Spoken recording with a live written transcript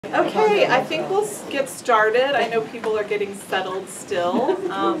Okay, I think we'll get started. I know people are getting settled still.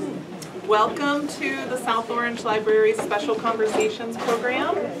 Welcome to the South Orange Library's Special Conversations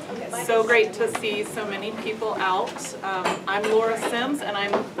program. So great to see so many people out. I'm Laura Sims, and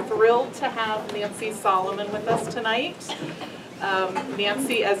I'm thrilled to have Nancy Solomon with us tonight.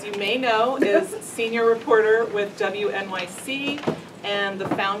 Nancy, as you may know, is senior reporter with WNYC and the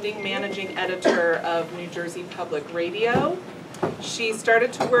founding managing editor of New Jersey Public Radio. She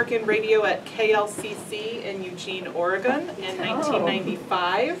started to work in radio at KLCC in Eugene, Oregon in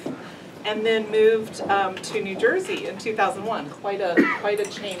 1995, and then moved to New Jersey in 2001. Quite a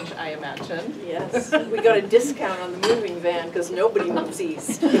change, I imagine. Yes, we got a discount on the moving van because nobody moves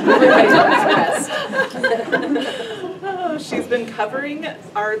east. Everybody moves west. She's been covering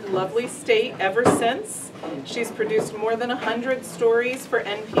our lovely state ever since. She's produced more than 100 stories for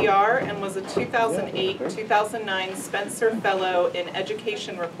NPR and was a 2008-2009 Spencer Fellow in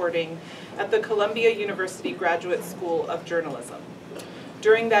Education Reporting at the Columbia University Graduate School of Journalism.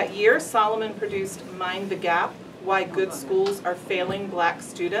 During that year, Solomon produced Mind the Gap: Why Good Schools Are Failing Black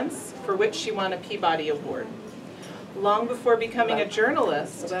Students, for which she won a Peabody Award. Long before becoming a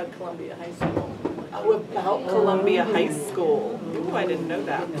journalist... About Columbia High School. Oh, about Columbia High School. Ooh, I didn't know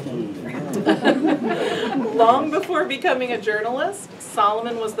that. Long before becoming a journalist,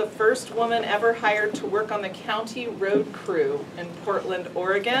 Solomon was the first woman ever hired to work on the county road crew in Portland,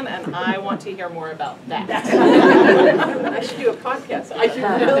 Oregon, and I want to hear more about that. I should do a podcast. I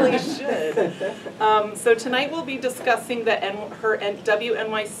really should. So tonight we'll be discussing her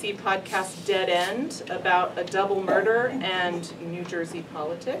WNYC podcast Dead End, about a double murder and New Jersey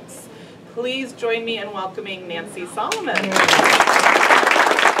politics. Please join me in welcoming Nancy Solomon.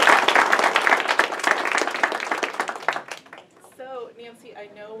 So, Nancy, I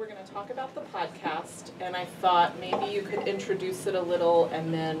know we're going to talk about the podcast, and I thought maybe you could introduce it a little,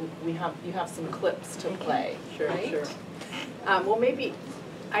 and then you have some clips to play. Sure, right? sure. Well, maybe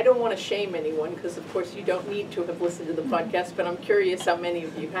I don't want to shame anyone because, of course, you don't need to have listened to the podcast, but I'm curious how many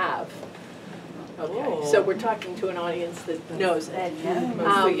of you have. Okay, so we're talking to an audience that knows it.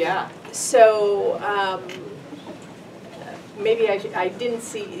 Mostly, yeah. So maybe I didn't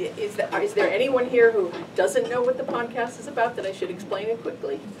see, is there anyone here who doesn't know what the podcast is about that I should explain it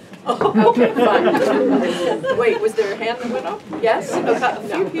quickly? Okay, fine. Wait, was there a hand that went up? Yes? A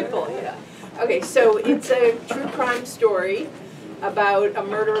few people, yeah. Okay, so it's a true crime story about a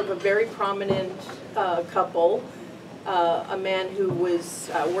murder of a very prominent couple. A man who was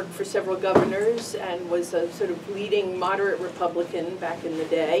worked for several governors and was a sort of leading moderate Republican back in the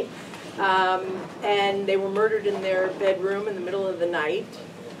day. And they were murdered in their bedroom in the middle of the night.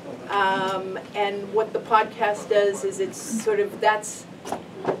 And what the podcast does is it's sort of, that's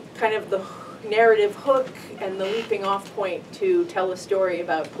kind of the narrative hook and the leaping off point to tell a story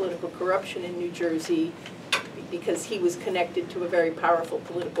about political corruption in New Jersey, because he was connected to a very powerful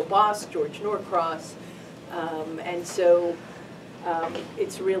political boss, George Norcross. And so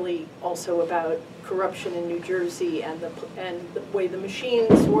it's really also about corruption in New Jersey and the way the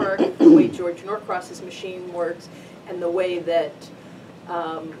machines work, the way George Norcross's machine works, and the way that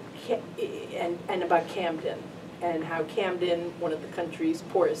and about Camden, and how Camden, one of the country's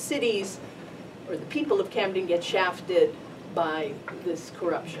poorest cities, or the people of Camden, get shafted by this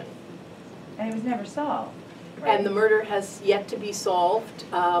corruption. And it was never solved. Right? And the murder has yet to be solved.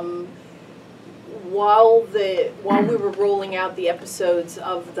 While we were rolling out the episodes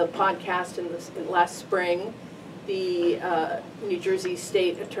of the podcast in last spring, the New Jersey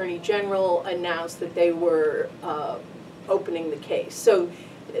State Attorney General announced that they were opening the case. So,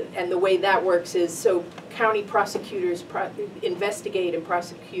 and the way that works is, so county prosecutors investigate and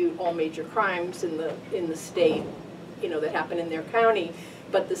prosecute all major crimes in the state, that happen in their county.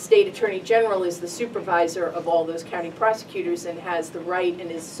 But the state attorney general is the supervisor of all those county prosecutors and has the right and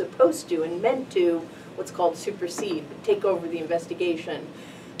is supposed to and meant to what's called supersede, take over the investigation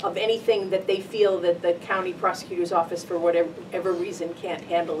of anything that they feel that the county prosecutor's office, for whatever reason, can't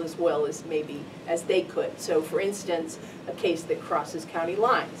handle as well as maybe as they could. So, for instance, a case that crosses county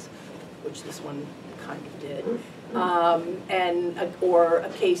lines, which this one kind of did, or a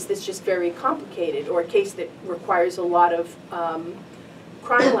case that's just very complicated, or a case that requires a lot of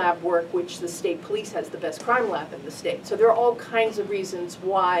crime lab work, which the state police has the best crime lab in the state. So there are all kinds of reasons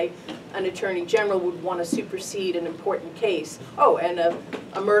why an attorney general would want to supersede an important case. Oh, and a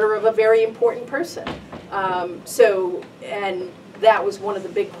murder of a very important person. And that was one of the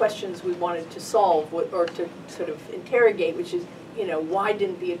big questions we wanted to solve, or to sort of interrogate, which is, why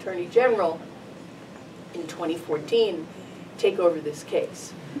didn't the attorney general in 2014 take over this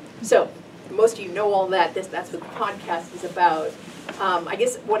case? So most of you know all that. That's what the podcast is about. I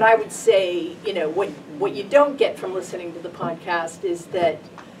guess what I would say, what you don't get from listening to the podcast is that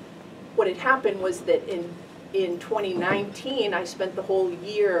what had happened was that in 2019, I spent the whole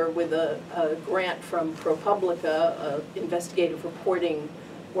year with a grant from ProPublica, an investigative reporting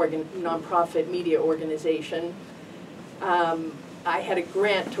nonprofit media organization. I had a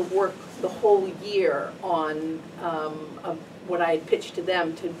grant to work the whole year on what I had pitched to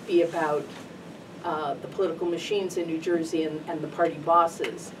them to be about the political machines in New Jersey and the party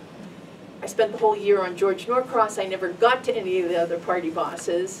bosses. I spent the whole year on George Norcross. I never got to any of the other party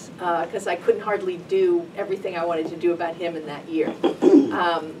bosses because I couldn't hardly do everything I wanted to do about him in that year.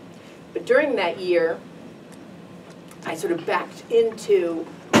 But during that year, I sort of backed into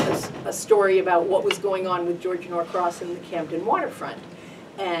a story about what was going on with George Norcross in the Camden waterfront,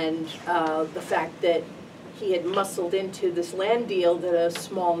 and the fact that he had muscled into this land deal that a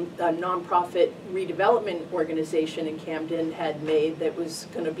small nonprofit redevelopment organization in Camden had made that was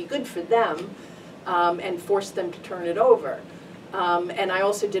going to be good for them, and forced them to turn it over. And I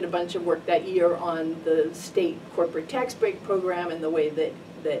also did a bunch of work that year on the state corporate tax break program and the way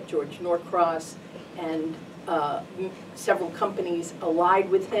that George Norcross and several companies allied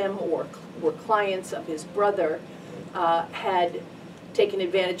with him or were clients of his brother had taken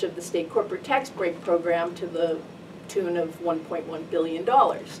advantage of the state corporate tax break program to the tune of $1.1 billion.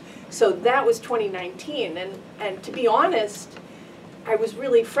 So that was 2019, and to be honest, I was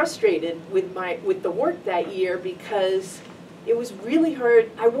really frustrated with the work that year because it was really hard.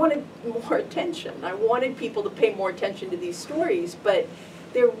 I wanted more attention. I wanted people to pay more attention to these stories, but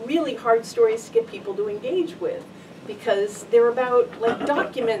they're really hard stories to get people to engage with because they're about like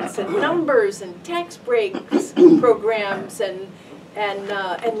documents and numbers and tax breaks programs and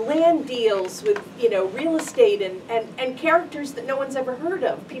land deals with real estate and characters that no one's ever heard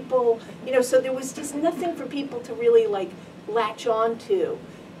of. People, so there was just nothing for people to really like latch on to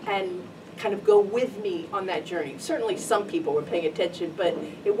and kind of go with me on that journey. Certainly some people were paying attention, but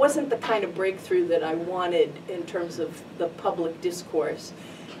it wasn't the kind of breakthrough that I wanted in terms of the public discourse.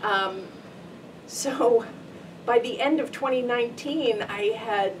 So by the end of 2019, I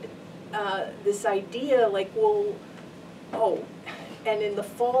had this idea like, and in the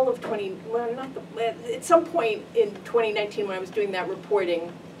fall of at some point in 2019 when I was doing that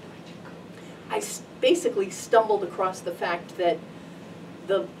reporting, I basically stumbled across the fact that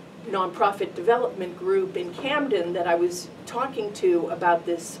the nonprofit development group in Camden that I was talking to about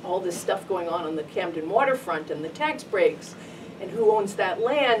all this stuff going on the Camden waterfront and the tax breaks and who owns that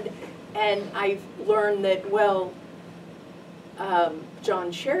land, and I've learned that,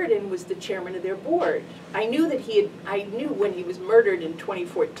 John Sheridan was the chairman of their board. I knew when he was murdered in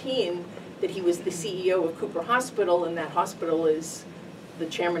 2014 that he was the CEO of Cooper Hospital, and that hospital is, the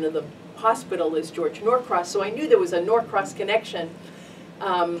chairman of the hospital is George Norcross, so I knew there was a Norcross connection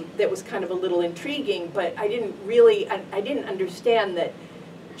that was kind of a little intriguing, but I didn't understand that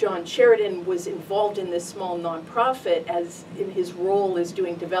John Sheridan was involved in this small nonprofit as in his role as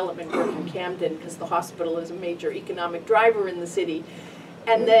doing development work in Camden because the hospital is a major economic driver in the city,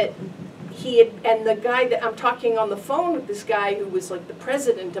 and that and the guy that I'm talking on the phone with, this guy who was like the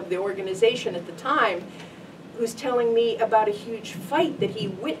president of the organization at the time, who's telling me about a huge fight that he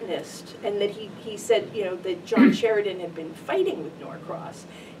witnessed, and that he said, that John Sheridan had been fighting with Norcross,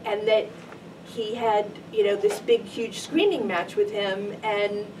 and that he had, this big, huge screaming match with him,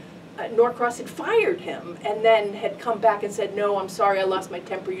 and Norcross had fired him, and then had come back and said, no, I'm sorry, I lost my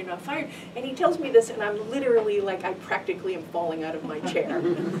temper, you're not fired. And he tells me this, and I'm literally like, I practically am falling out of my chair.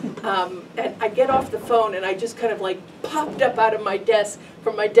 And I get off the phone, and I just kind of like popped up out of my desk,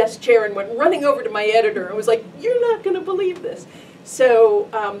 from my desk chair, and went running over to my editor, and was like, you're not going to believe this. So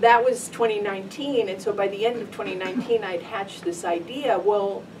that was 2019, and so by the end of 2019, I'd hatched this idea,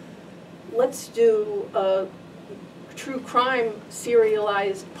 let's do a true crime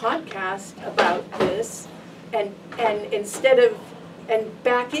serialized podcast about this, and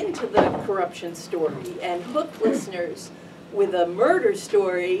back into the corruption story and hook listeners with a murder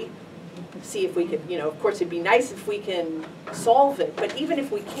story. See if we could, of course it'd be nice if we can solve it, but even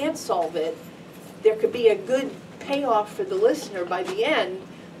if we can't solve it, there could be a good payoff for the listener by the end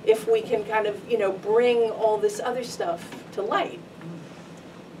if we can kind of, bring all this other stuff to light.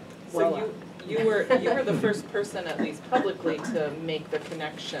 So you were the first person, at least publicly, to make the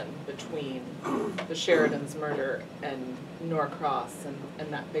connection between the Sheridan's murder and Norcross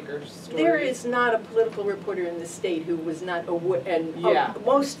and that bigger story. There is not a political reporter in the state who was not aware, and yeah.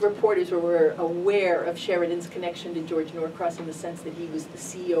 Most reporters were aware of Sheridan's connection to George Norcross in the sense that he was the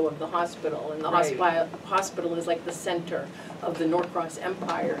CEO of the hospital, and the right. hospital is like the center of the Norcross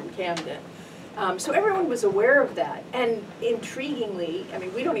empire in Camden. So everyone was aware of that. And intriguingly, I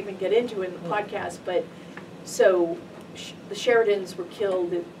mean, we don't even get into it in the podcast, but so the Sheridans were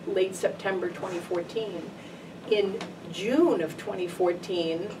killed in late September 2014. In June of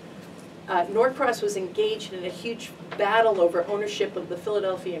 2014, Norcross was engaged in a huge battle over ownership of the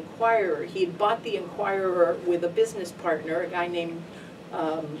Philadelphia Inquirer. He had bought the Inquirer with a business partner, a guy named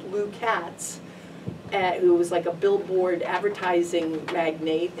Lou Katz, who was like a billboard advertising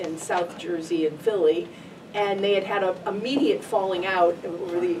magnate in South Jersey and Philly. And they had had an immediate falling out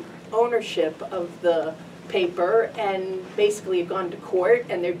over the ownership of the paper, and basically had gone to court,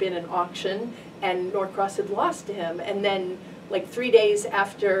 and there'd been an auction, and Norcross had lost to him. And then, like 3 days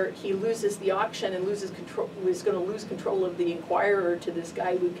after he loses the auction and was going to lose control of the Inquirer to this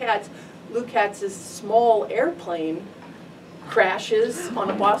guy Lou Katz's small airplane crashes on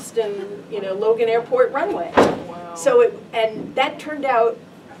a Boston, Logan Airport runway. Wow. So and that turned out,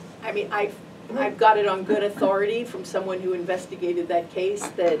 I mean, I've got it on good authority from someone who investigated that case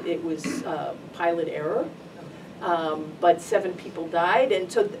that it was pilot error. But 7 people died,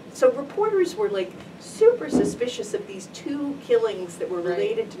 and so reporters were like super suspicious of these 2 killings that were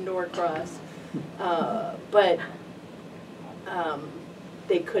related to Norcross, but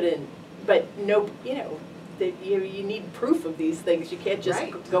they couldn't. But no, you need proof of these things. You can't just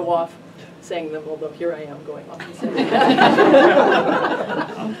go off saying them. Although here I am going off and saying that.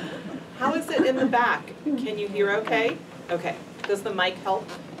 How is it in the back? Can you hear okay? Okay. Does the mic help?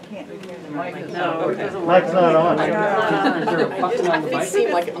 Can't hear the mic. No, Okay. mic's not on. It didn't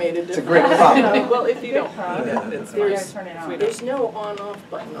seem like it made a difference. It's a great problem. Well, if you don't need it, it's Yeah, fine. turn it on. There's no on-off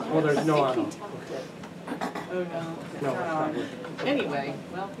button on it. Well, there's no I think on-off. he tapped it. Oh, no. No, it's not working. Anyway,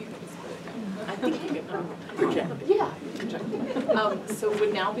 well, you can just put it down. I think you can project. Yeah, project. So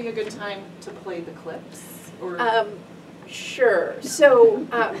would now be a good time to play the clips? Or Sure. So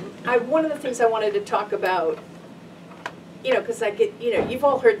one of the things I wanted to talk about, because I get, you've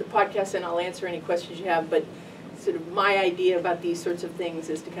all heard the podcast, and I'll answer any questions you have, but sort of my idea about these sorts of things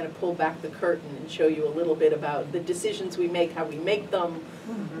is to kind of pull back the curtain and show you a little bit about the decisions we make, how we make them.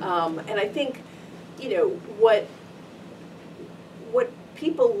 And I think, what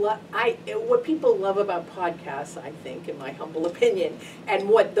people love about podcasts, I think, in my humble opinion, and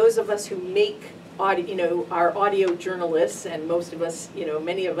what those of us who make audio, are audio journalists, and most of us,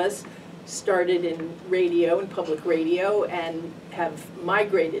 many of us started in radio and public radio and have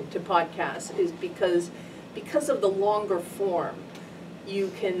migrated to podcasts, is because of the longer form.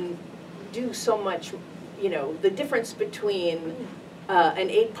 You can do so much, the difference between an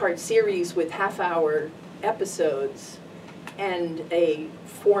 8-part series with half-hour episodes and a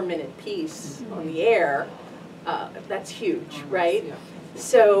 4-minute piece on the air, that's huge, right? Yeah.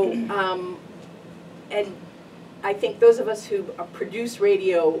 So, and I think those of us who produce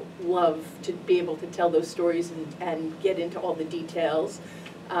radio love to be able to tell those stories and get into all the details.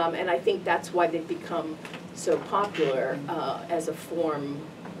 And I think that's why they've become so popular as a form,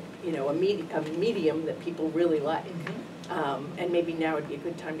 a medium that people really like. And maybe now would be a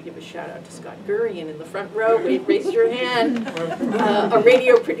good time to give a shout out to Scott Gurian in the front row. Raise your hand. A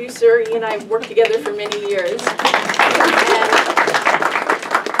radio producer. He and I have worked together for many years.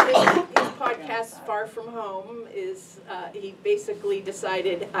 And his podcast, Far From Home, is he basically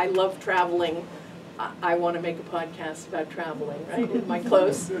decided, I love traveling. I want to make a podcast about traveling, right? Am I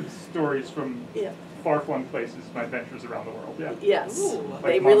close? Stories from far-flung places, my adventures around the world, yeah. Yes. Like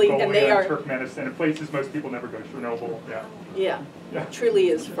They really, Mongolia, and they are, Turkmenistan, and places most people never go, Chernobyl, yeah. yeah, truly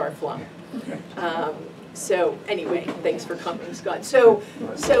is far-flung. So anyway, thanks for coming, Scott. So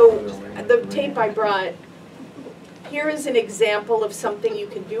the tape I brought, here is an example of something you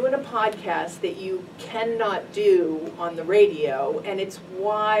can do in a podcast that you cannot do on the radio, and it's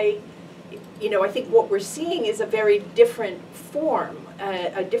why, I think what we're seeing is a very different form,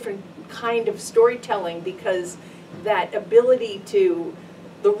 a different kind of storytelling, because that ability to,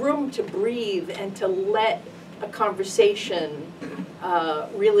 the room to breathe and to let a conversation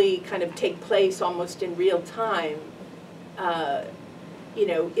really kind of take place almost in real time,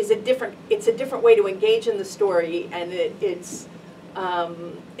 is it's a different way to engage in the story, and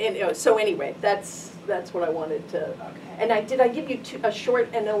so anyway, that's what I wanted to. Okay. And did I give you a short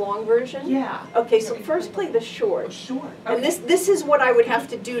and a long version? Yeah. Okay, so first play the short. Sure. And this is what I would have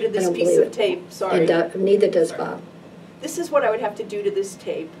to do to this piece of tape. Sorry. And neither does Bob. This is what I would have to do to this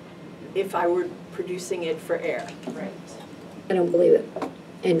tape if I were producing it for air. Right. I don't believe it.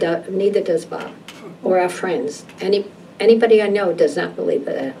 And neither does Bob or our friends. Anybody I know does not believe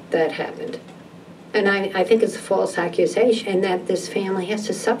that happened. And I think it's a false accusation that this family has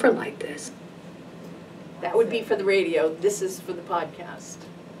to suffer like this. That would be for the radio. This is for the podcast.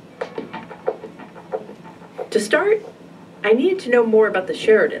 To start, I needed to know more about the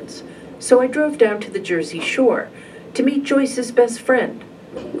Sheridans, so I drove down to the Jersey Shore to meet Joyce's best friend,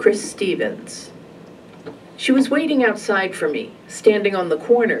 Chris Stevens. She was waiting outside for me, standing on the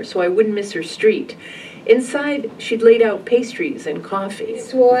corner so I wouldn't miss her street. Inside, she'd laid out pastries and coffee.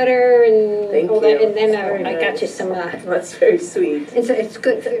 It's water and Thank all that, you. and then Very I got you nice. some, That's very sweet. it's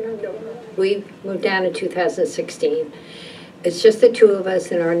good. We moved down in 2016. It's just the two of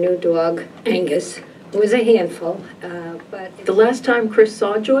us and our new dog, Angus. It was a handful, but The last time Chris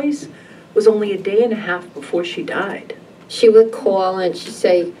saw Joyce was only a day and a half before she died. she would call and she'd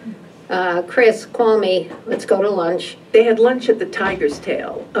say, Chris, call me, let's go to lunch. They had lunch at the Tiger's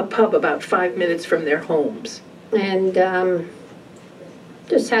Tail, a pub about 5 minutes from their homes. And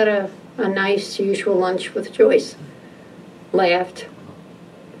just had a nice, usual lunch with Joyce. Laughed.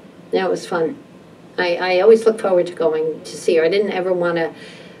 That was fun. I always look forward to going to see her. I didn't ever want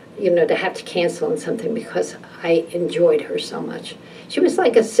to, to have to cancel on something because I enjoyed her so much. She was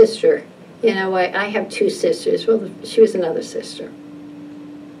like a sister. I have two sisters. Well, she was another sister.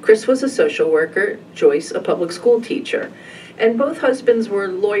 Chris was a social worker, Joyce a public school teacher, and both husbands were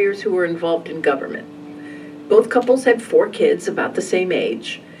lawyers who were involved in government. Both couples had 4 kids about the same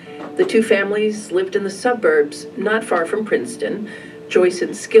age. The two families lived in the suburbs, not far from Princeton, Joyce in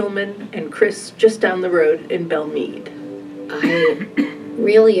Skillman and Chris just down the road in Belmead. I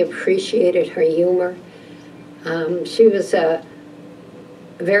really appreciated her humor. She was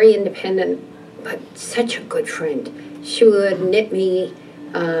very independent, but such a good friend. She would knit me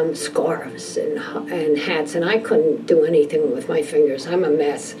scarves and hats, and I couldn't do anything with my fingers. I'm a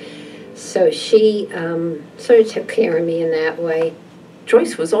mess. So she sort of took care of me in that way.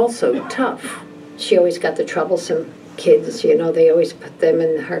 Joyce was also tough. She always got the troublesome kids, they always put them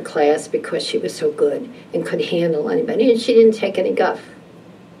in her class because she was so good and could handle anybody, and she didn't take any guff.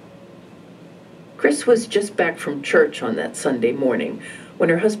 Chris was just back from church on that Sunday morning when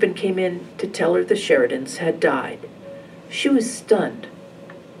her husband came in to tell her the Sheridans had died. She was stunned.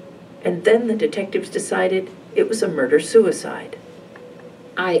 And then the detectives decided it was a murder-suicide.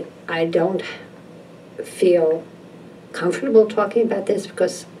 I don't feel comfortable talking about this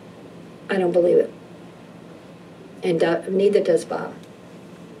because I don't believe it. And neither does Bob.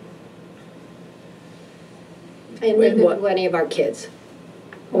 And neither do any of our kids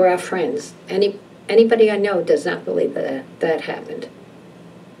or our friends. Anybody I know does not believe that happened.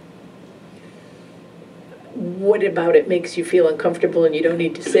 What about it makes you feel uncomfortable and you don't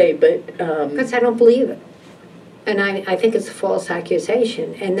need to say, but... Because I don't believe it. And I think it's a false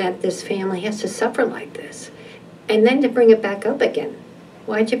accusation, and that this family has to suffer like this. And then to bring it back up again.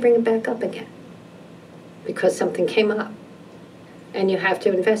 Why'd you bring it back up again? Because something came up. And you have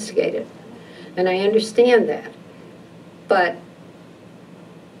to investigate it. And I understand that. But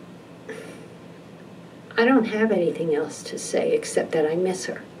I don't have anything else to say except that I miss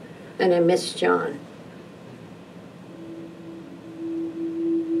her. And I miss John.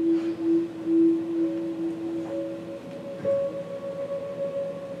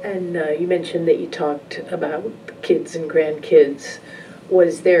 And you mentioned that you talked about kids and grandkids.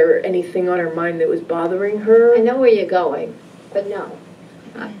 Was there anything on her mind that was bothering her? I know where you're going, but no.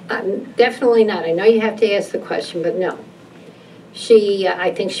 I'm definitely not. I know you have to ask the question, but no.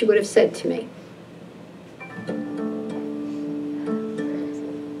 I think she would have said to me.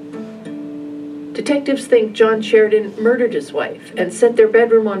 Detectives think John Sheridan murdered his wife and set their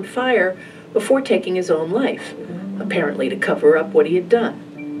bedroom on fire before taking his own life, apparently to cover up what he had done.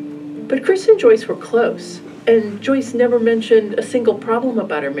 But Chris and Joyce were close, and Joyce never mentioned a single problem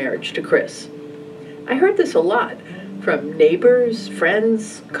about her marriage to Chris. I heard this a lot, from neighbors,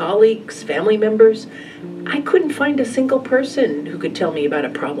 friends, colleagues, family members. I couldn't find a single person who could tell me about a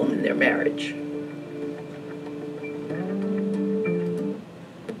problem in their marriage.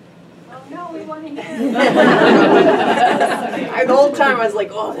 No, we want to hear. The whole time I was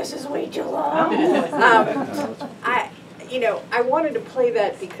like, oh, this is way too long. I wanted to play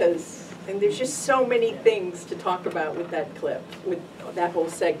that because, and there's just so many things to talk about with that clip, with that whole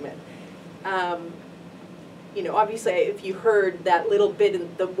segment. Obviously, if you heard that little bit in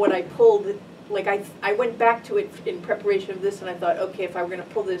what I pulled, like I went back to it in preparation of this, and I thought, okay, if I were going to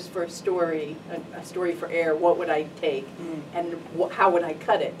pull this for a story for air, what would I take, and how would I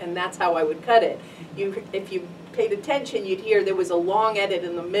cut it? And that's how I would cut it. If you paid attention, you'd hear there was a long edit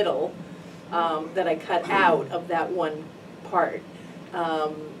in the middle that I cut out of that one part.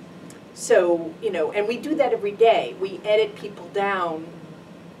 And we do that every day. We edit people down.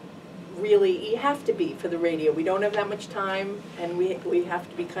 Really, you have to be for the radio. We don't have that much time, and we have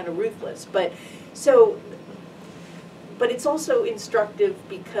to be kind of ruthless. But it's also instructive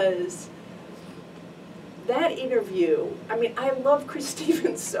because that interview, I mean, I love Chris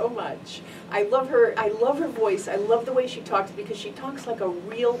Stevens so much. I love her voice, I love the way she talks, because she talks like a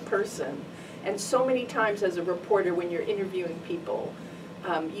real person. And so many times as a reporter, when you're interviewing people,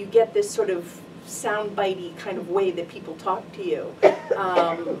 you get this sort of soundbitey kind of way that people talk to you,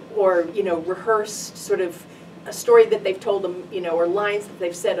 or, you know, rehearsed sort of a story that they've told them, you know, or lines that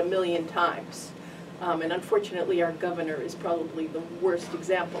they've said 1,000,000 times. And unfortunately, our governor is probably the worst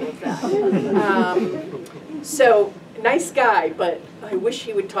example of that. So, nice guy, but I wish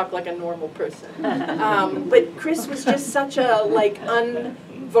he would talk like a normal person. But Chris was just such a, like,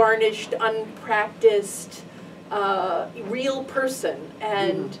 unvarnished, unpracticed, real person.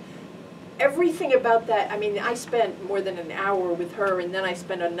 And everything about that, I mean, I spent more than an hour with her, and then I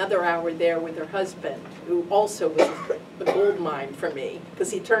spent another hour there with her husband, who also was a gold mine for me, because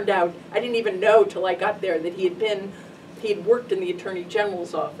he turned out, I didn't even know till I got there that he had worked in the Attorney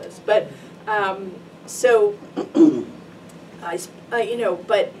General's office. But, so, you know,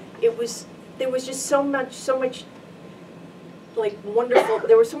 but there was just so much, like, wonderful,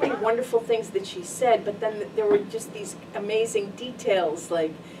 there were so many wonderful things that she said, but then there were just these amazing details,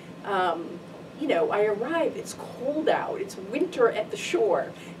 like, you know, I arrive, it's cold out, it's winter at the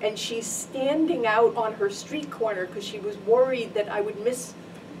shore, and she's standing out on her street corner because she was worried that I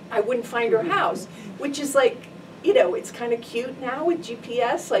wouldn't find her house, which is like, you know, it's kind of cute now with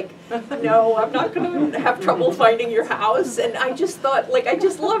GPS, like, no, I'm not going to have trouble finding your house, and I just thought, like, I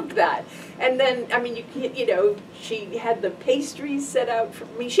just loved that. And then, I mean, you know, she had the pastries set out for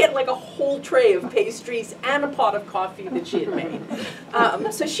me. She had like a whole tray of pastries and a pot of coffee that she had made.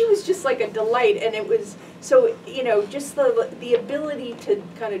 So she was just like a delight, and it was, so, you know, just the ability to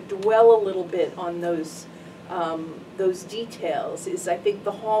kind of dwell a little bit on those details is, I think,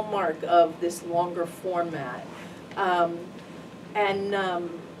 the hallmark of this longer format. And there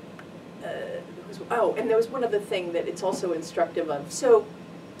was one other thing that it's also instructive of. So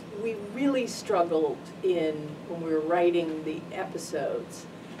we really struggled when we were writing the episodes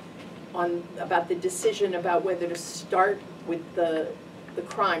about the decision about whether to start with the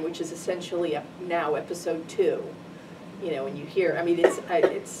crime, which is essentially now episode 2. You know, and you hear, I mean, it's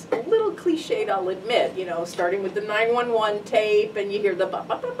a little cliched, I'll admit, you know, starting with the 911 tape, and you hear the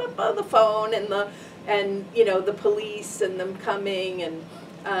the phone, and you know, the police and them coming, and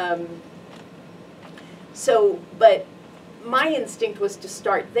so, but my instinct was to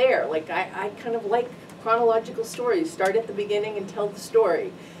start there. Like, I kind of like chronological stories, start at the beginning and tell the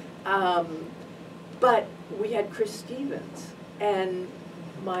story. But we had Chris Stevens, and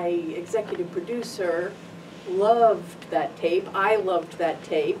my executive producer loved that tape. I loved that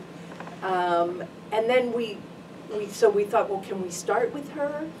tape. And then we thought, well, can we start with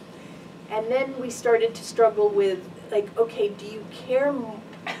her? And then we started to struggle with, like, okay, do you care?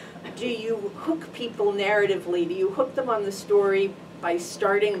 Do you hook people narratively? Do you hook them on the story by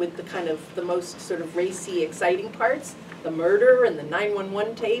starting with the most sort of racy, exciting parts, the murder and the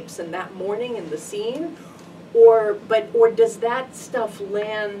 911 tapes and that morning and the scene, or does that stuff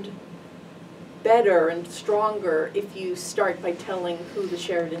land better and stronger if you start by telling who the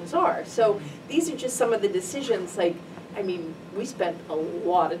Sheridans are? So these are just some of the decisions. Like, I mean, we spent a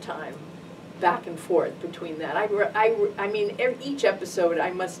lot of time back and forth between that. I mean, each episode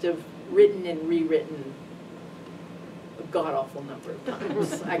I must have written and rewritten a god-awful number of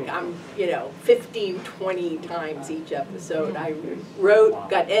times. I'm, you know, 15, 20 times each episode. I wrote,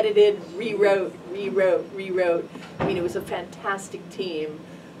 got edited, rewrote. I mean, it was a fantastic team,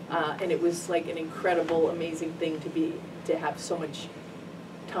 and it was like an incredible, amazing thing to have so much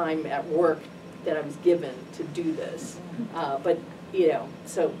time at work that I was given to do this. But you know,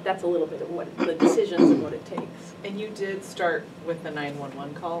 so that's a little bit of what the decisions and what it takes. And you did start with the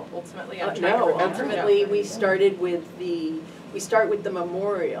 911 call ultimately? No, ultimately we started with the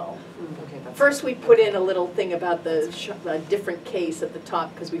memorial. Okay, First we put in a little thing about the different case at the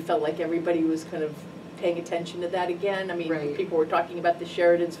top, because we felt like everybody was kind of paying attention to that again. I mean, right. People were talking about the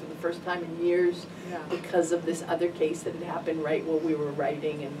Sheridans for the first time in years, yeah, because of this other case that had happened right while we were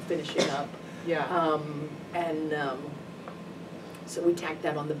writing and finishing up. Yeah. So we tacked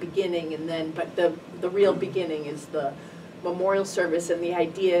that on the beginning, and then, but the real beginning is the memorial service, and the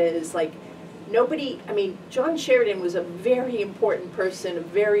idea is, like, nobody, I mean, John Sheridan was a very important person, a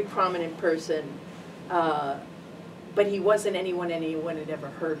very prominent person, but he wasn't anyone had ever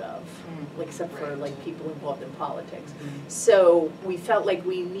heard of, like, except for, like, people involved in politics. So we felt like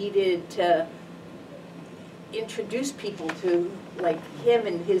we needed to introduce people to, like, him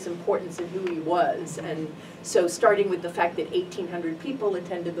and his importance and who he was. And so starting with the fact that 1,800 people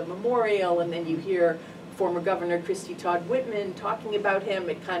attended the memorial, and then you hear former Governor Christy Todd Whitman talking about him,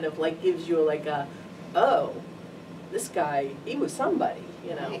 it kind of like gives you like a oh, this guy, he was somebody,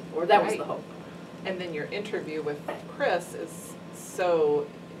 you know, or that was the hope. And then your interview with Chris is so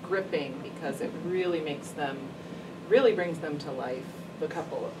gripping because it really brings them to life, the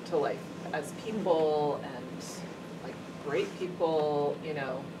couple to life as people and like great people, you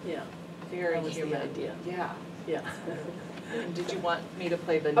know. Yeah. Very That was the human. idea. Yeah. Yeah. And did you want me to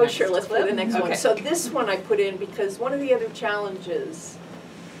play the Oh, next sure, let's play clip? the next one. Okay. So this one I put in because one of the other challenges,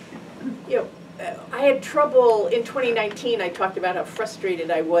 you know, I had trouble, in 2019, I talked about how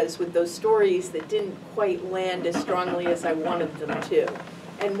frustrated I was with those stories that didn't quite land as strongly as I wanted them to.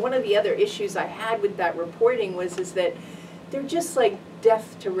 And one of the other issues I had with that reporting is that they're just like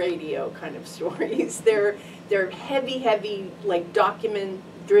death to radio kind of stories. They're heavy, like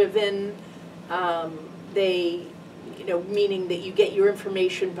document-driven. They, you know, meaning that you get your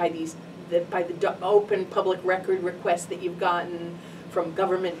information by the open public record requests that you've gotten from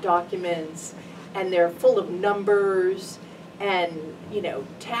government documents, and they're full of numbers and, you know,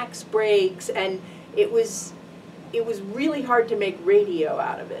 tax breaks, and it was really hard to make radio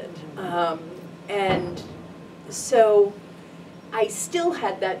out of it. And so I still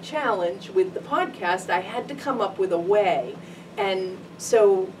had that challenge with the podcast. I had to come up with a way. And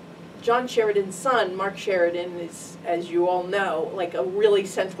so John Sheridan's son, Mark Sheridan, is, as you all know, like a really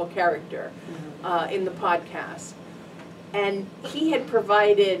central character in the podcast. And he had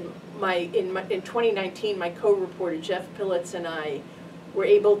provided in 2019, my co-reporter Jeff Pillitz and I were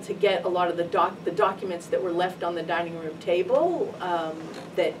able to get a lot of the documents that were left on the dining room table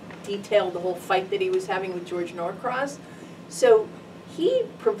that detailed the whole fight that he was having with George Norcross. So he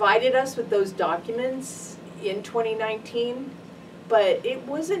provided us with those documents in 2019, but it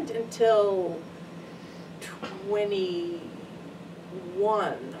wasn't until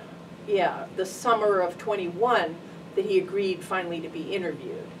 21, the summer of 21, that he agreed finally to be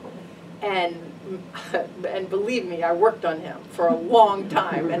interviewed. And believe me, I worked on him for a long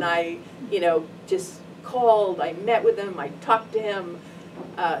time, and I, you know, just called, I met with him, I talked to him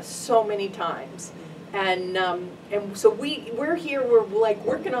so many times. And so we're here, we're like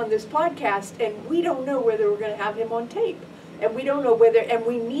working on this podcast, and we don't know whether we're going to have him on tape. And we don't know whether, and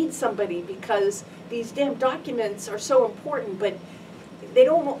we need somebody because these damn documents are so important, but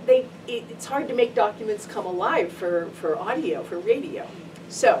it's hard to make documents come alive for audio, for radio.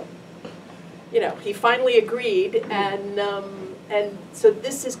 So, you know, he finally agreed, and so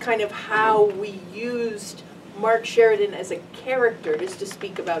this is kind of how we used Mark Sheridan as a character, just to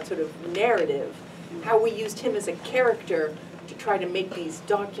speak about sort of narrative, how we used him as a character to try to make these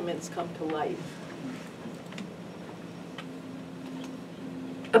documents come to life.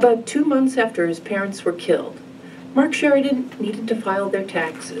 About 2 months after his parents were killed, Mark Sheridan needed to file their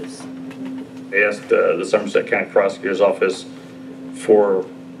taxes. They asked the Somerset County Prosecutor's Office for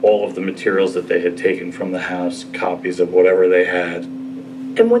all of the materials that they had taken from the house, copies of whatever they had.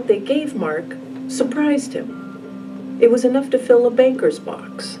 And what they gave Mark surprised him. It was enough to fill a banker's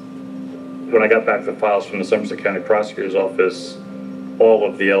box. When I got back the files from the Somerset County Prosecutor's Office, all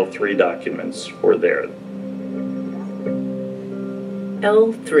of the L3 documents were there.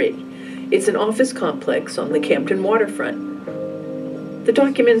 L3. It's an office complex on the Campton waterfront. The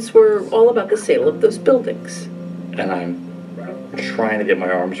documents were all about the sale of those buildings. And I'm trying to get my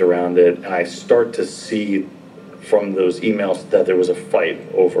arms around it, and I start to see from those emails that there was a fight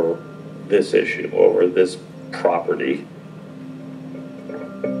over this issue, over this property.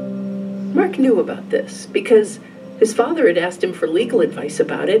 Mark knew about this because his father had asked him for legal advice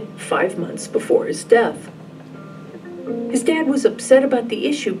about it 5 months before his death. His dad was upset about the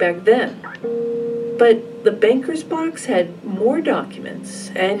issue back then, but the banker's box had more documents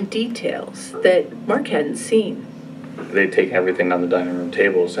and details that Mark hadn't seen. They'd taken everything on the dining room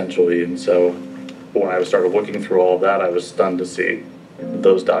table, essentially, and so when I started looking through all of that, I was stunned to see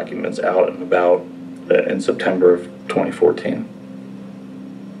those documents out and about in September of 2014.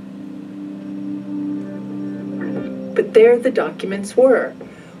 But there the documents were,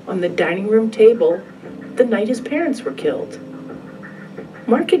 on the dining room table, the night his parents were killed.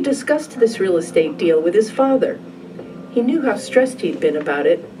 Mark had discussed this real estate deal with his father. He knew how stressed he'd been about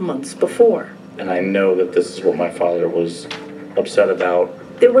it months before. And I know that this is what my father was upset about.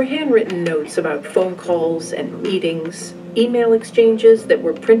 There were handwritten notes about phone calls and meetings, email exchanges that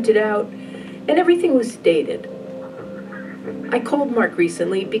were printed out, and everything was dated. I called Mark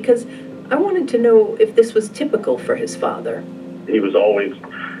recently because I wanted to know if this was typical for his father. He was always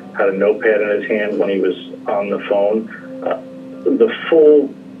had a notepad in his hand when he was on the phone. The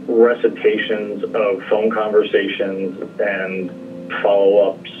full recitations of phone conversations and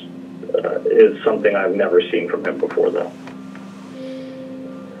follow-ups is something I've never seen from him before, though.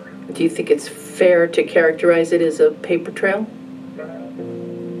 Do you think it's fair to characterize it as a paper trail?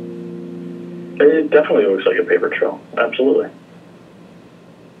 It definitely looks like a paper trail. Absolutely.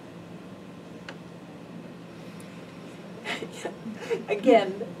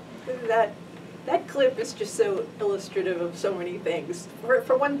 Again, that clip is just so illustrative of so many things.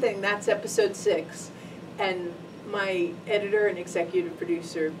 For one thing, that's episode 6, and my editor and executive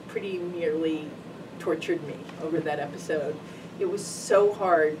producer pretty nearly tortured me over that episode. It was so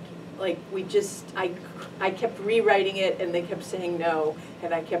hard. Like, I kept rewriting it, and they kept saying no,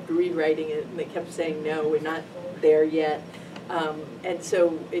 and I kept rewriting it, and they kept saying no, we're not there yet. And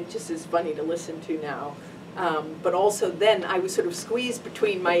so it just is funny to listen to now. But also then I was sort of squeezed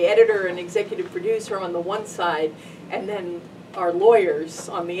between my editor and executive producer on the one side, and then our lawyers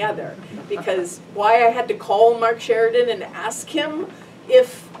on the other. Because why I had to call Mark Sheridan and ask him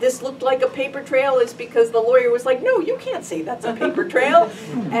if this looked like a paper trail is because the lawyer was like, no, you can't say that's a paper trail.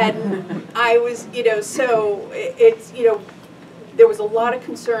 And I was, so it's, there was a lot of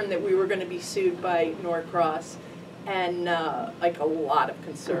concern that we were going to be sued by Norcross, and like a lot of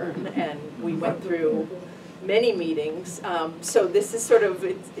concern. And we went through many meetings. So this is sort of,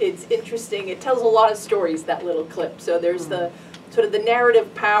 it's interesting. It tells a lot of stories, that little clip. So there's the sort of the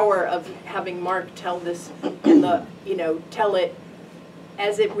narrative power of having Mark tell this, and tell it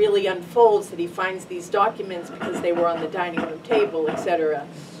as it really unfolds, that he finds these documents because they were on the dining room table, etc.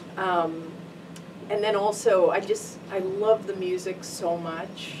 And then also, I love the music so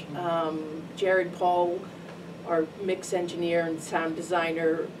much. Jared Paul, our mix engineer and sound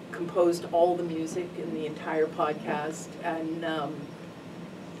designer, composed all the music in the entire podcast, and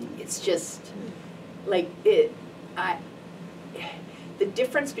it's just like the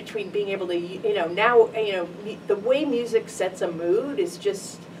difference between being able to, now, the way music sets a mood is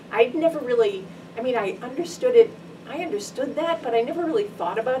just, I'd never really, I understood it, I understood that, but I never really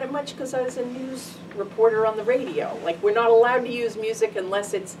thought about it much because I was a news reporter on the radio. Like, we're not allowed to use music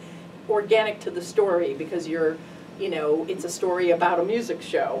unless it's organic to the story, because it's a story about a music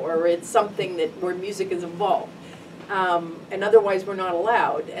show, or it's something where music is involved. And otherwise we're not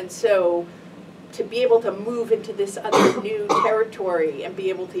allowed. And so to be able to move into this other new territory and be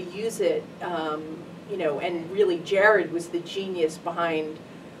able to use it, and really Jared was the genius behind,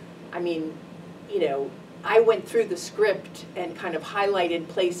 I went through the script and kind of highlighted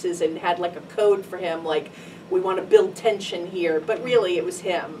places and had like a code for him, like, we want to build tension here, but really it was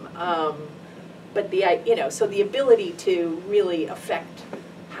him. But so the ability to really affect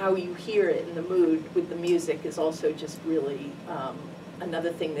how you hear it in the mood with the music is also just really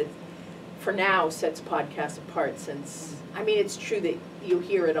another thing that, for now, sets podcasts apart. Since, it's true that you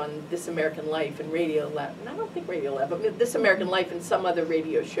hear it on This American Life and Radio Lab, and I don't think Radio Lab, but This American Life and some other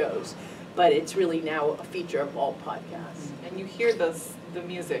radio shows, but it's really now a feature of all podcasts. And you hear the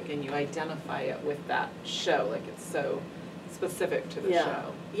music and you identify it with that show, like it's so specific to the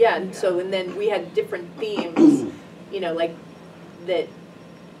show. Yeah, and so, and then we had different themes, like, that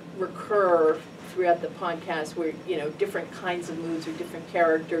recur throughout the podcast, where, different kinds of moods or different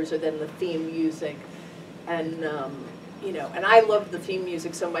characters, or then the theme music. And, and I loved the theme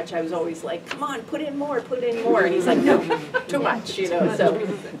music so much, I was always like, come on, put in more. And he's like, no, too much, So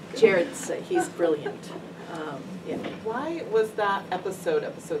Jared's, he's brilliant. Yeah. Why was that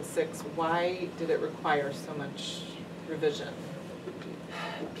episode 6, why did it require so much revision?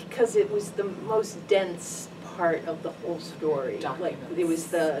 Because it was the most dense part of the whole story. Like, it was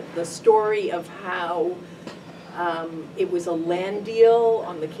the story of how it was a land deal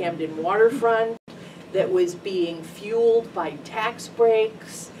on the Camden waterfront that was being fueled by tax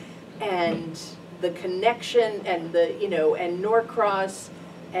breaks, and the connection, and and Norcross,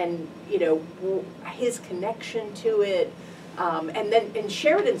 and his connection to it, and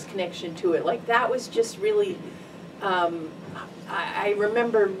Sheridan's connection to it. Like, that was just really. I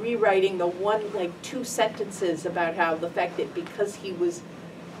remember rewriting the 2 sentences about how the fact that because he was,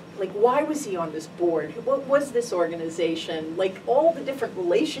 like, why was he on this board? What was this organization? Like, all the different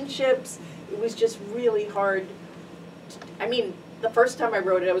relationships, it was just really hard. The first time I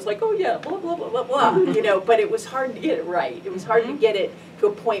wrote it, I was like, oh yeah, blah, blah, blah, blah, blah, but it was hard to get it right. It was hard to get it to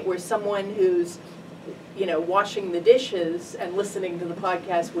a point where someone who's, washing the dishes and listening to the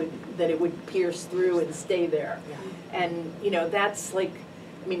podcast that it would pierce through and stay there. Yeah. And, that's like,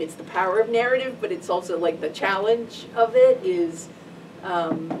 it's the power of narrative, but it's also like the challenge of it is,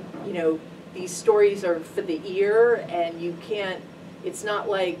 these stories are for the ear, and you can't, it's not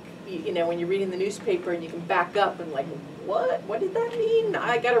like, when you're reading the newspaper and you can back up and like, what did that mean?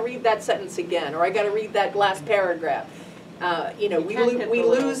 I got to read that sentence again, or I got to read that last paragraph. You know, You can hit we the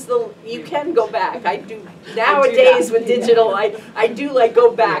lose little the, you mute. can go back. I do, nowadays that. with digital, I do like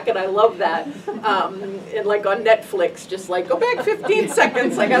go back, and I love that. And like on Netflix, just like, go back 15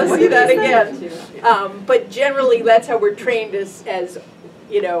 seconds, I gotta see that again. But generally, that's how we're trained as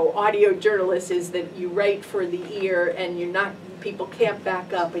you know, audio journalists, is that you write for the ear, and you're not, people can't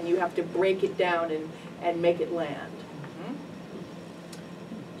back up, and you have to break it down and make it land.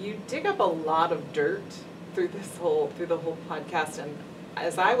 You dig up a lot of dirt through the whole podcast, and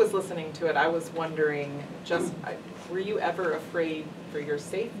as I was listening to it, I was wondering, were you ever afraid for your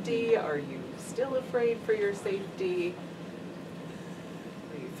safety? Are you still afraid for your safety?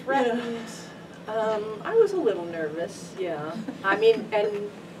 Were you threatened? I was a little nervous, yeah. I mean, and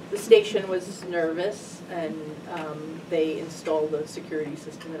the station was nervous, and they installed a security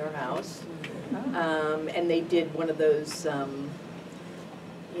system in our house. And they did one of those,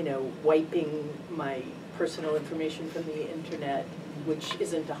 you know, wiping my personal information from the internet, which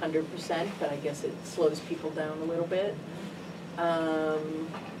isn't 100%, but I guess it slows people down a little bit.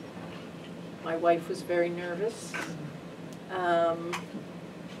 My wife was very nervous.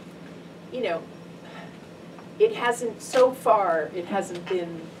 You know, so far, it hasn't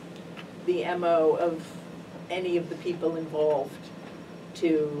been the MO of any of the people involved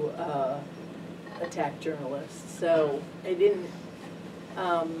to attack journalists. So I didn't,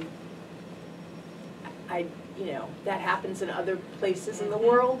 you know, that happens in other places in the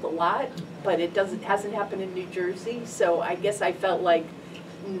world a lot, but it hasn't happened in New Jersey. So I guess I felt like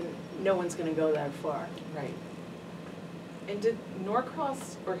no one's going to go that far. Right. And did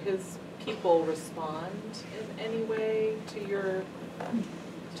Norcross or his people respond in any way to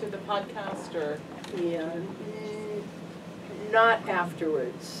the podcast, or? Yeah, not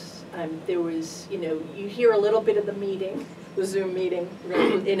afterwards. There was, you know, you hear a little bit of the meeting, the Zoom meeting,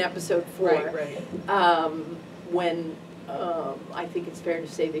 in episode 4. Right. When I think it's fair to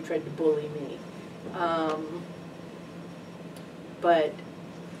say they tried to bully me. But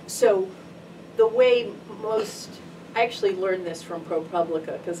so the way I actually learned this from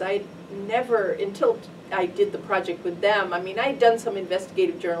ProPublica, because I never, until I did the project with them, I mean, I had done some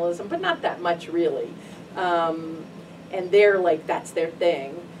investigative journalism, but not that much really. And they're like, that's their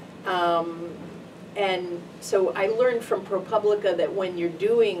thing. And so I learned from ProPublica that when you're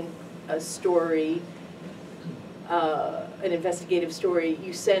doing a story, an investigative story,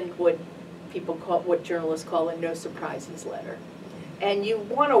 you send what journalists call a no surprises letter. And you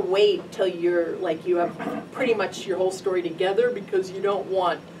want to wait till you're like, you have pretty much your whole story together, because you don't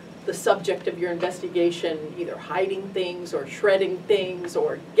want the subject of your investigation either hiding things or shredding things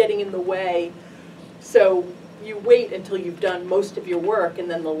or getting in the way. So you wait until you've done most of your work, and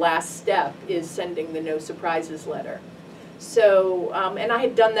then the last step is sending the no surprises letter. So, and I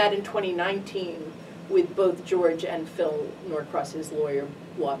had done that in 2019 with both George and Phil Norcross, his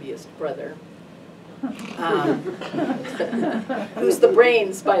lobbyist brother. Who's the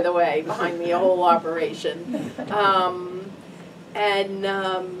brains, by the way, behind the whole operation.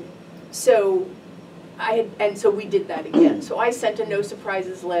 So we did that again. So I sent a no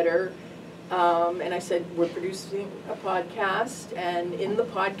surprises letter, and I said, we're producing a podcast, and in the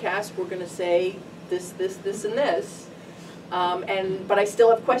podcast we're going to say this, this, this, and this. But I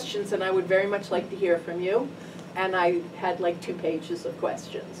still have questions, and I would very much like to hear from you. And I had like 2 pages of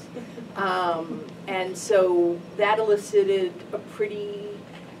questions. And so that elicited a pretty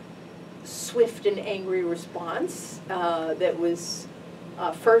swift and angry response that was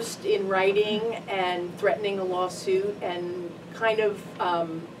first in writing and threatening a lawsuit and kind of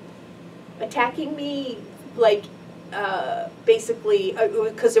attacking me, like basically,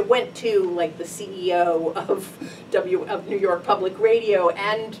 because it went to like the CEO of New York Public Radio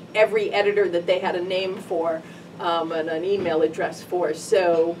and every editor that they had a name for and an email address for.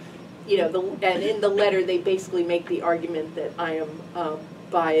 So, you know, and in the letter they basically make the argument that I am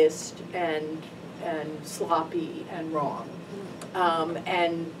biased and sloppy and wrong.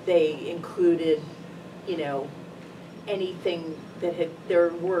 And they included, you know, anything that there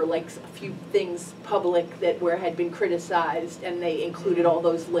were like a few things public that had been criticized, and they included all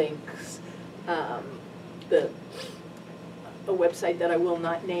those links. A website that I will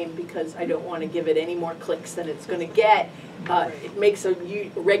not name because I don't want to give it any more clicks than it's going to get. It makes a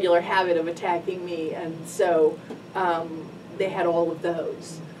regular habit of attacking me, and so they had all of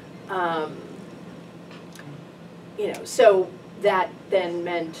those. You know, so that then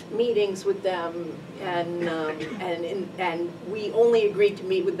meant meetings with them, and we only agreed to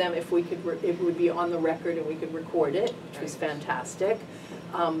meet with them if it would be on the record and we could record it, which was fantastic.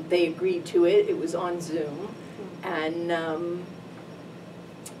 They agreed to it. It was on Zoom. And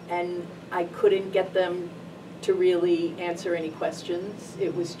I couldn't get them to really answer any questions.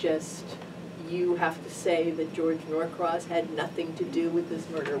 It was just, you have to say that George Norcross had nothing to do with this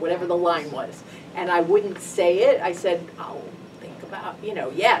murder, whatever the line was. And I wouldn't say it. I said, I'll think about,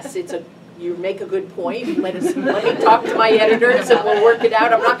 yes, you make a good point. Let me talk to my editors and we'll work it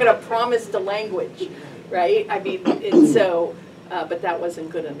out. I'm not going to promise the language, right? I mean, but that wasn't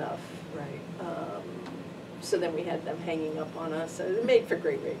good enough. So then we had them hanging up on us. It made for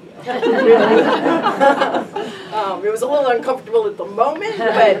great radio. It was a little uncomfortable at the moment,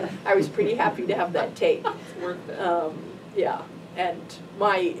 but I was pretty happy to have that tape. It's worth it. Yeah, and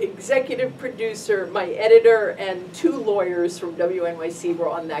my executive producer, my editor, and 2 lawyers from WNYC were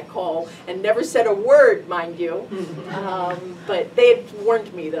on that call and never said a word, mind you. But they had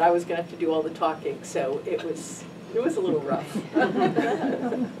warned me that I was going to have to do all the talking, so it was a little rough.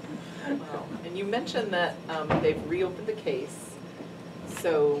 Wow. And you mentioned that they've reopened the case,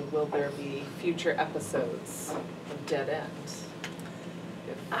 so will there be future episodes of Dead End?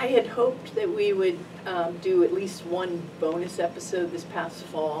 I had hoped that we would do at least one bonus episode this past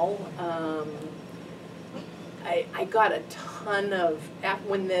fall. I got a ton of,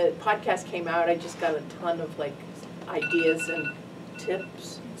 when the podcast came out, I just got a ton of ideas and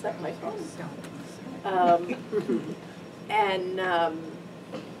tips. Is that my phone?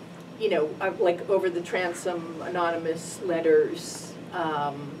 Like over the transom anonymous letters.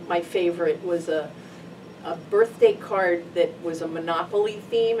 My favorite was a birthday card that was a Monopoly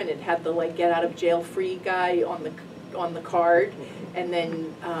theme, and it had the get out of jail free guy on the card, and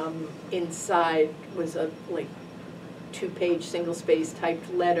then inside was a 2-page single space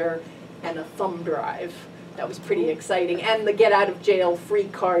typed letter and a thumb drive. That was pretty exciting, and the get out of jail free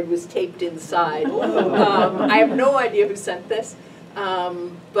card was taped inside. I have no idea who sent this.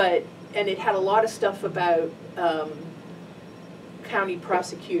 And it had a lot of stuff about county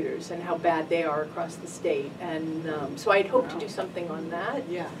prosecutors and how bad they are across the state, and so I'd hoped to do something on that.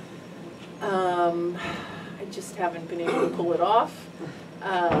 Yeah. I just haven't been able to pull it off,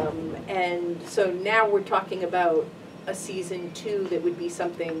 and so now we're talking about a season 2 that would be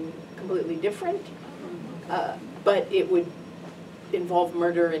something completely different, but it would involve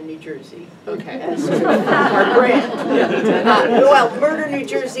murder in New Jersey. Okay. As sort of our brand. Well, murder New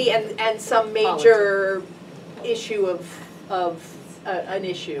Jersey and some major issue of an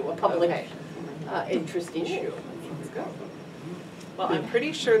issue, a public interest issue. Well, I'm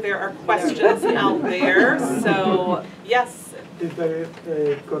pretty sure there are questions out there, so yes. Did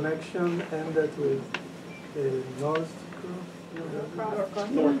the connection ended with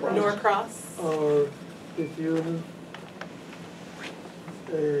Norcross? Or if you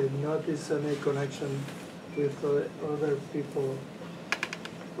notice any connection with other people,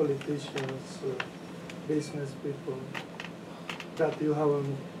 politicians, business people, that you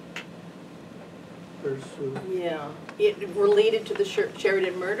haven't pursued? Yeah. It related to the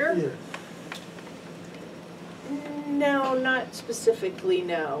Sheridan murder? Yeah. No, not specifically,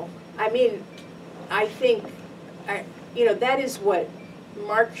 no. I mean, I think, that is what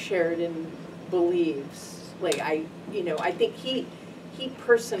Mark Sheridan believes. I think he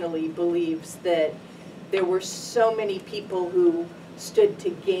personally believes that there were so many people who stood to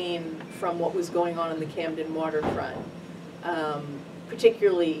gain from what was going on the Camden waterfront,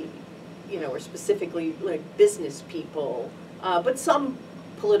 particularly, or specifically business people, but some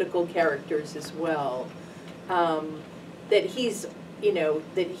political characters as well. That he's,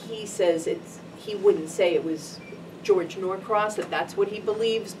 that he says he wouldn't say it was George Norcross, that's what he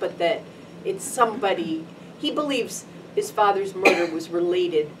believes, but that it's somebody, he believes his father's murder was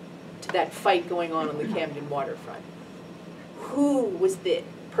related to that fight going on the Camden waterfront. Who was the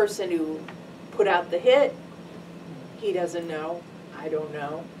person who put out the hit? He doesn't know. I don't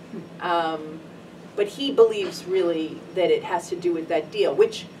know. But he believes really that it has to do with that deal,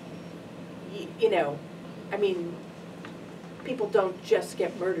 which, I mean, people don't just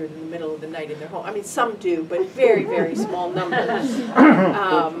get murdered in the middle of the night in their home. I mean, some do, but very, very small numbers.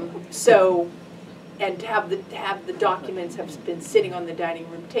 And to have the documents have been sitting on the dining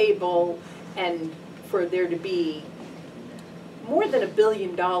room table, and for there to be more than $1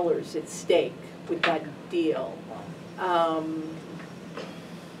 billion at stake with that deal.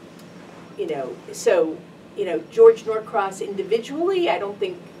 George Norcross individually, I don't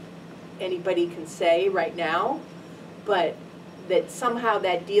think anybody can say right now, but that somehow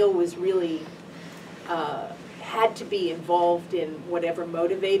that deal was really, had to be involved in whatever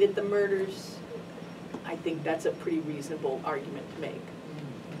motivated the murders. I think that's a pretty reasonable argument to make.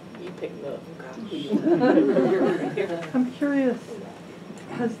 You pick the... I'm curious,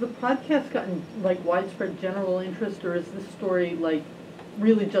 has the podcast gotten widespread general interest, or is this story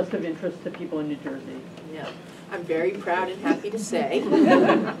really just of interest to people in New Jersey? Yeah. I'm very proud and happy to say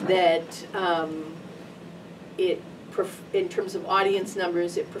that in terms of audience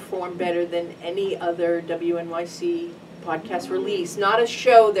numbers, it performed better than any other WNYC podcast release. Not a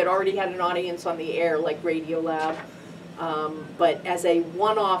show that already had an audience on the air like Radiolab, but as a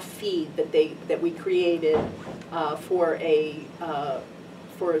one-off feed that we created for a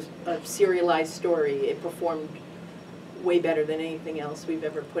serialized story. It performed way better than anything else we've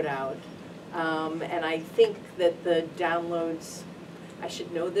ever put out. And I think that the downloads, I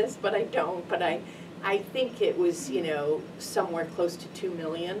should know this, but I don't, but I think it was, you know, somewhere close to 2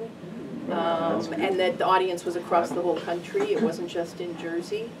 million. And that the audience was across the whole country. It wasn't just in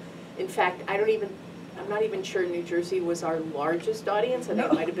Jersey. In fact, I'm not even sure New Jersey was our largest audience. I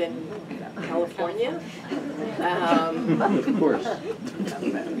think it might have been California. Of course.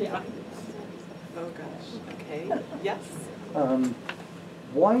 Yeah. Oh gosh. Okay. Yes.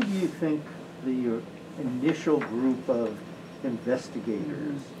 Why do you think the initial group of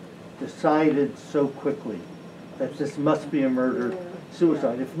investigators decided so quickly that this must be a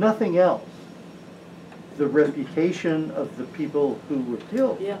murder-suicide? If nothing else, the reputation of the people who were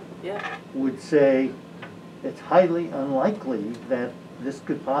killed would say it's highly unlikely that this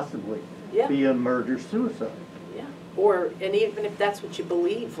could possibly be a murder-suicide. Or, and even if that's what you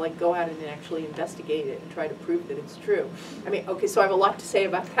believe, like go out and actually investigate it and try to prove that it's true. I mean, okay, so I have a lot to say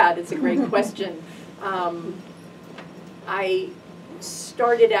about that. It's a great question. I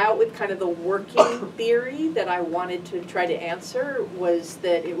started out with kind of the working theory that I wanted to try to answer was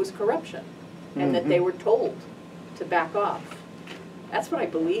that it was corruption and that they were told to back off. That's what I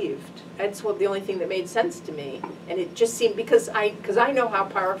believed. That's what the only thing that made sense to me. And it just seemed, because I know how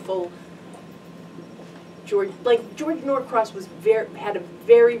powerful George Norcross had a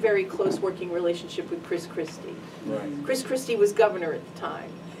very, very close working relationship with Chris Christie. Right. Chris Christie was governor at the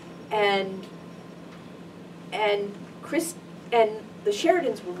time. And the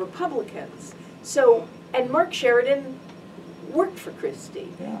Sheridans were Republicans. So, and Mark Sheridan worked for Christie.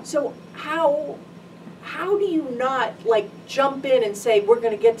 Yeah. So how do you not like jump in and say, we're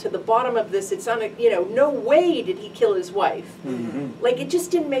going to get to the bottom of this? It's on a, you know, no way did he kill his wife. Like it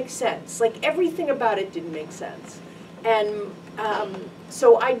just didn't make sense. Like everything about it didn't make sense. And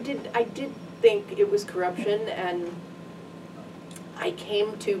so I did think it was corruption, and I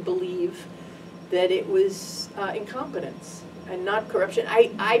came to believe that it was incompetence and not corruption.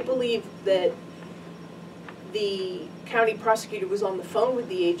 I believe that the county prosecutor was on the phone with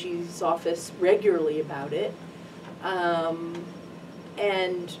the AG's office regularly about it. And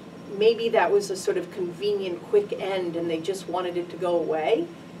maybe that was a sort of convenient, quick end and they just wanted it to go away.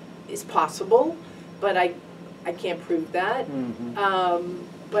 It's possible, but I can't prove that.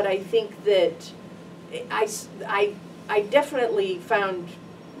 But I think that I definitely found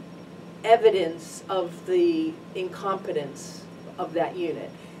evidence of the incompetence of that unit.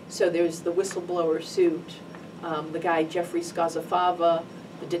 So there's the whistleblower suit, the guy Jeffrey Scazafava,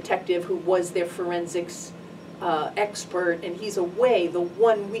 the detective who was their forensics expert, and he's away the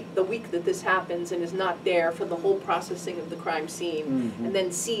week that this happens and is not there for the whole processing of the crime scene, and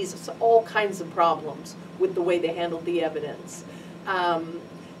then sees all kinds of problems with the way they handled the evidence.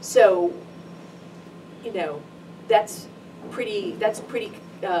 So, you know, that's pretty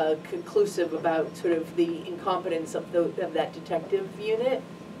conclusive about sort of the incompetence of that detective unit.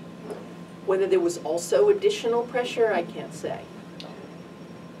 Whether there was also additional pressure, I can't say.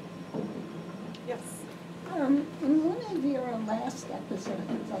 Yes. In one of your last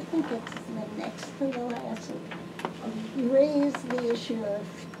episodes, I think it's the next to the last, you raised the issue of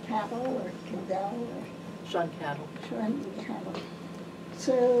Cattle or Cadell or Sean Cattle. Sean Cattle.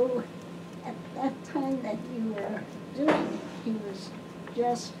 So at that time that you were doing it, he was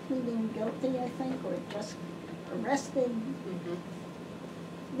just pleading guilty, I think, or just arrested.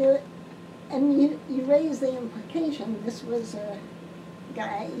 And you raised the implication this was a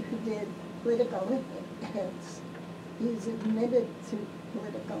guy who did political hits. He's admitted to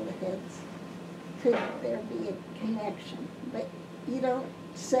political hits. Could there be a connection? But you don't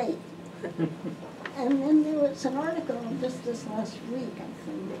say. And then there was an article just this last week, I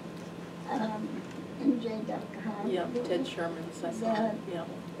think, in J.com. Yeah, Ted Sherman's. Yeah.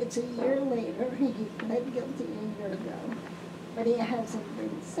 It's a year later. He pled guilty a year ago, but he hasn't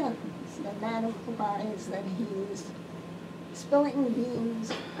been sentenced. And that implies that he's spilling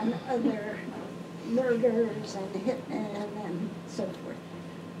beans on other murders and hitmen and so forth.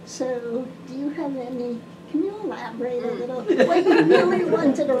 So do you have any, can you elaborate a little? What you really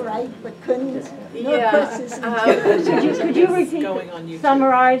wanted to write but couldn't? Could you repeat,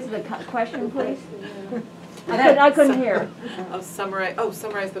 summarize the question, please? I couldn't hear.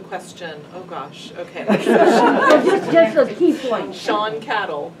 Summarize the question. Oh gosh, okay. Just a key point. Sean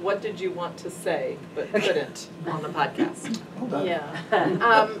Cattle, what did you want to say but couldn't on the podcast? Yeah,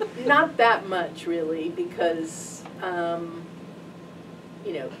 not that much really, because,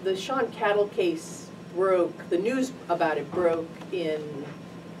 you know, the Sean Cattle case broke, the news about it broke in,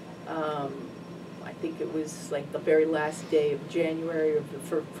 I think it was like the very last day of January or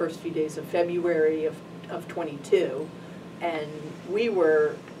the first few days of February of 22. And we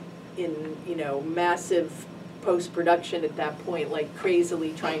were in, you know, massive post-production at that point, like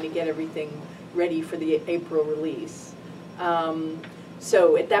crazily trying to get everything ready for the April release.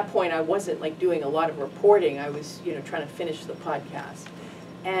 So at that point, I wasn't like doing a lot of reporting. I was, you know, trying to finish the podcast.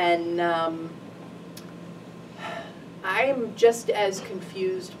 And I'm just as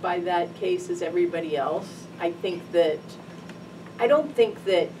confused by that case as everybody else. I don't think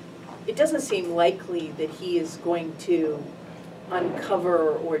that, it doesn't seem likely that he is going to uncover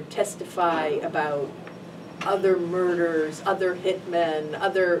or testify about other murders, other hitmen,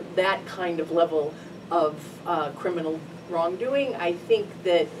 that kind of level of criminal wrongdoing. I think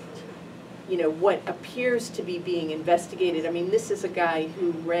that, you know, what appears to be being investigated, I mean, this is a guy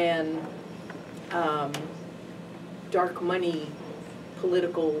who ran dark money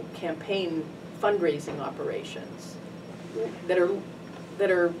political campaign fundraising operations that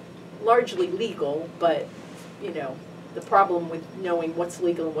are largely legal, but, you know, the problem with knowing what's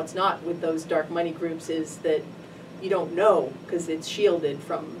legal and what's not with those dark money groups is that you don't know, because it's shielded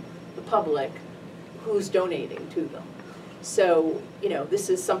from the public, who's donating to them. So, you know, this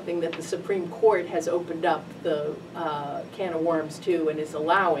is something that the Supreme Court has opened up the can of worms to and is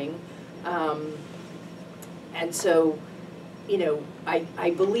allowing. And so, you know,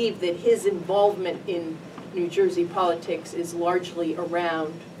 I believe that his involvement in New Jersey politics is largely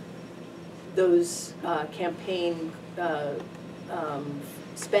around those campaign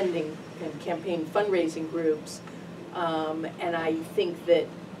spending and campaign fundraising groups. And I think that,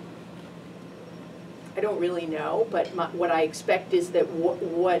 I don't really know, but what I expect is that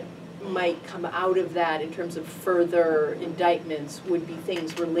what might come out of that in terms of further indictments would be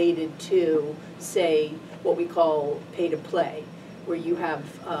things related to, say, what we call pay-to-play, where you have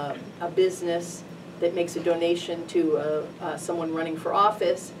a business that makes a donation to someone running for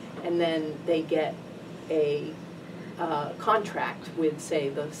office, and then they get a contract with, say,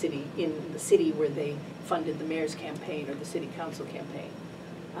 the city where they funded the mayor's campaign or the city council campaign.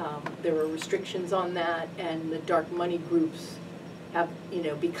 There are restrictions on that, and the dark money groups have, you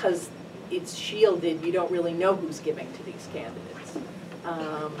know, because it's shielded, you don't really know who's giving to these candidates.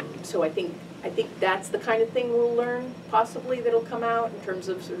 So I think that's the kind of thing we'll learn, possibly, that'll come out in terms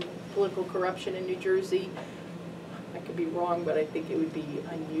of sort of political corruption in New Jersey. I could be wrong, but I think it would be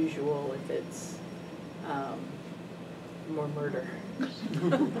unusual if it's more murder.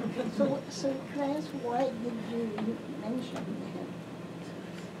 So can I ask, why did you mention him?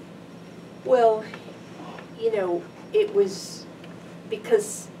 Well, you know, it was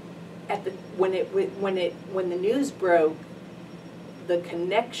because when the news broke, the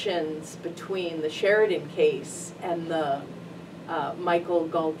connections between the Sheridan case and the Michael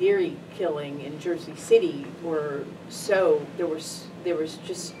Galdieri killing in Jersey City were so, there was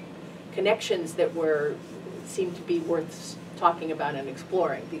just connections that seemed to be worth talking about and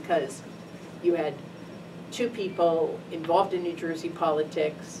exploring, because you had two people involved in New Jersey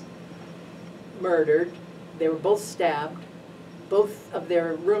politics murdered. They were both stabbed. Both of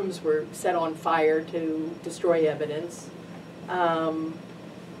their rooms were set on fire to destroy evidence.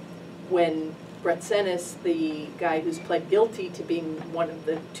 When Brett Senes, the guy who's pled guilty to being one of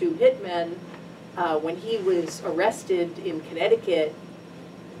the two hitmen, when he was arrested in Connecticut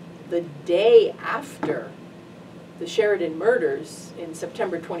the day after the Sheridan murders in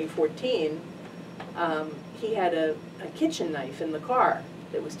September 2014, he had a kitchen knife in the car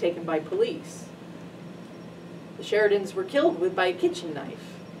that was taken by police. The Sheridans were killed by a kitchen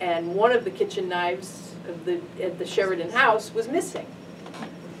knife, and one of the kitchen knives at the Sheridan house was missing.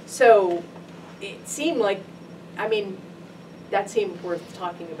 So it seemed like, I mean, that seemed worth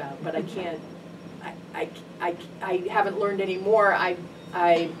talking about, but I can't, I haven't learned any more. I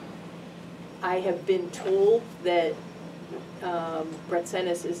have been told that Brett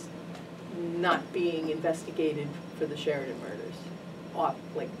Senes is not being investigated for the Sheridan murders, kind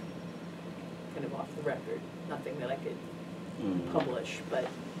of off the record. Nothing that I could publish, but.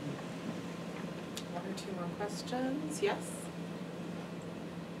 One or two more questions? Yes?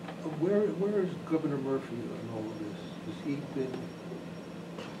 Where is Governor Murphy on all of this? Has he been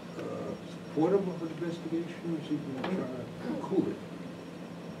supportive of the investigation, or has he been trying to cool it?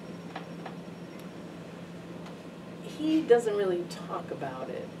 he doesn't really talk about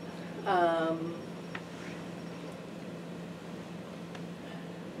it.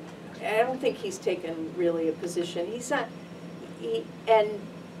 I don't think he's taken really a position. He's not, and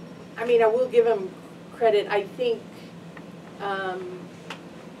I mean, I will give him credit. I think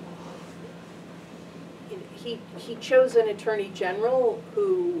he chose an attorney general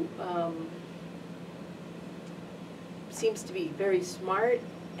who seems to be very smart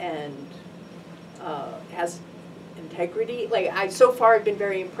and has integrity. Like so far I've been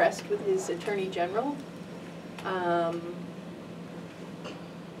very impressed with his attorney general.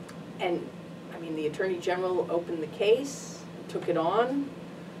 And I mean, the attorney general opened the case, took it on.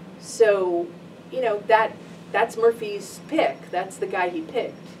 So, you know, that's Murphy's pick. That's the guy he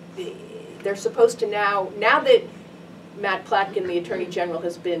picked. They're supposed to now that Matt Platkin, the attorney general,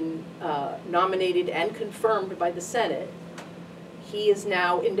 has been nominated and confirmed by the Senate, he is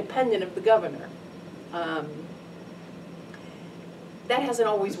now independent of the governor. That hasn't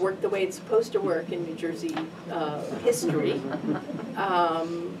always worked the way it's supposed to work in New Jersey history.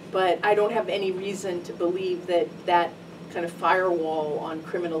 But I don't have any reason to believe that that kind of firewall on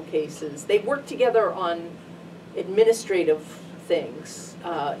criminal cases. They've worked together on administrative things.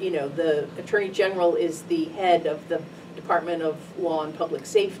 You know, the Attorney General is the head of the Department of Law and Public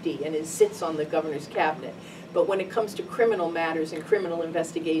Safety and sits on the governor's cabinet. But when it comes to criminal matters and criminal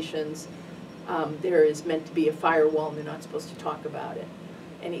investigations, there is meant to be a firewall and they're not supposed to talk about it,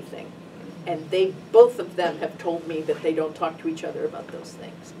 anything. And both of them have told me that they don't talk to each other about those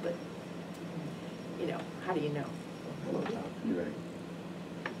things. But, you know, how do you know? You ready?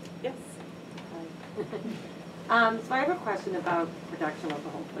 Yes. So I have a question about production of the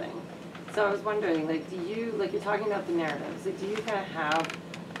whole thing. So I was wondering, like, you're talking about the narratives, like, do you kind of have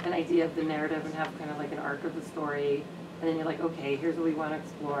an idea of the narrative and have kind of like an arc of the story, and then you're like, okay, here's what we want to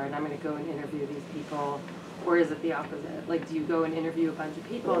explore, and I'm going to go and interview these people? Or is it the opposite? Like, do you go and interview a bunch of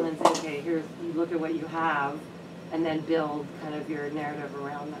people and then say, okay, you look at what you have, and then build kind of your narrative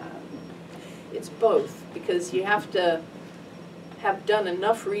around that? It's both, because you have to have done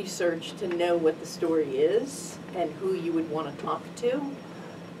enough research to know what the story is and who you would want to talk to,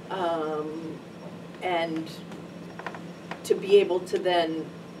 and to be able to then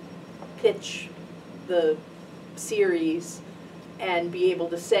pitch the series and be able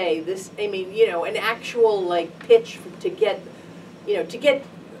to say this. I mean, you know, an actual like pitch to get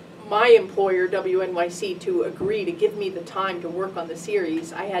my employer WNYC to agree to give me the time to work on the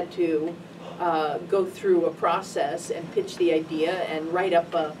series. I had to go through a process and pitch the idea and write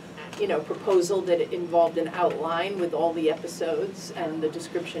up a proposal that involved an outline with all the episodes and the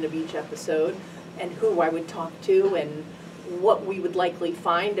description of each episode and who I would talk to and what we would likely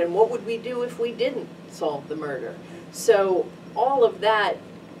find and what would we do if we didn't solve the murder. So all of that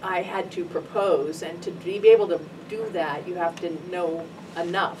I had to propose, and to be able to do that you have to know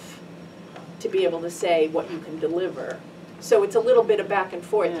enough to be able to say what you can deliver. So it's a little bit of back and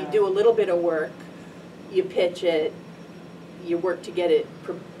forth. Yeah. You do a little bit of work, you pitch it, you work to get it,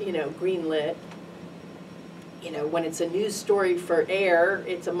 greenlit. You know, when it's a news story for air,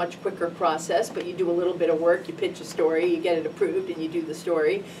 it's a much quicker process, but you do a little bit of work, you pitch a story, you get it approved, and you do the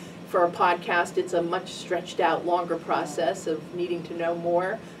story. For a podcast, it's a much stretched out, longer process of needing to know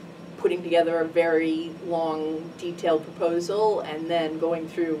more, putting together a very long, detailed proposal, and then going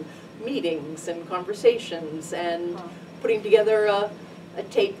through meetings and conversations and putting together a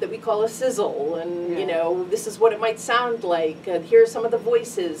tape that we call a sizzle, and this is what it might sound like. Here are some of the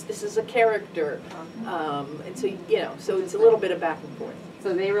voices. This is a character, and so so it's a little bit of back and forth.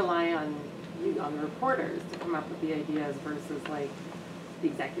 So they rely on you, on the reporters, to come up with the ideas versus like the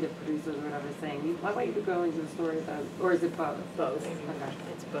executive producers or whatever saying, "Why don't you go into the story about?" Or is it both? Both. Okay.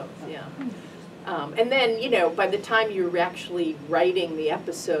 It's both. Yeah. And then by the time you're actually writing the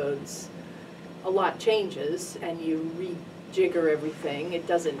episodes, a lot changes, and you rejigger everything. It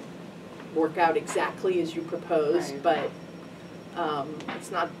doesn't work out exactly as you proposed, but it's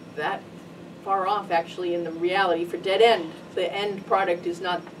not that far off actually in the reality. For Dead End, the end product is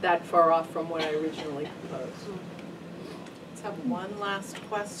not that far off from what I originally proposed. Let's have one last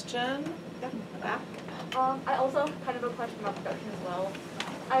question. Yep, in the back. I also kind of have a question about production as well.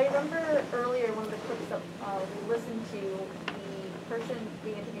 I remember earlier one of the clips that we listened to, the person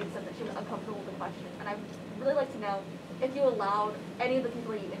being interviewed said that she was uncomfortable with the question, and I'd really like to know if you allowed any of the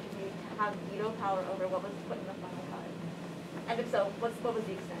people you interviewed to have veto power over what was put in the final cut, and if so, what was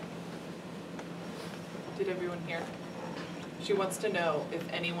the extent? Did everyone hear? She wants to know if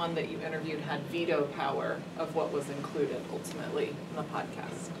anyone that you interviewed had veto power of what was included ultimately in the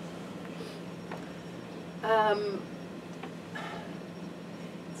podcast.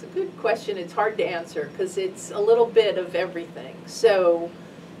 It's It's a good question. It's hard to answer because it's a little bit of everything. So,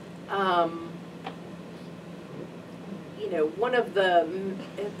 you know, one of the,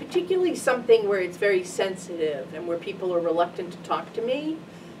 particularly something where it's very sensitive and where people are reluctant to talk to me,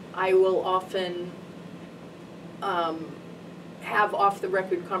 I will often have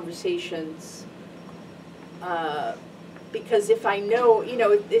off-the-record conversations because if I know, you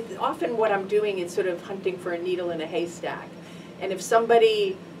know, often what I'm doing is sort of hunting for a needle in a haystack. And if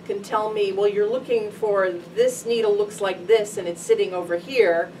somebody can tell me, well, you're looking for this needle looks like this and it's sitting over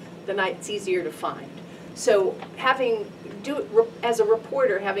here, then it's easier to find. So as a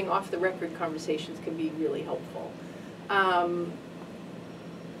reporter, having off-the-record conversations can be really helpful.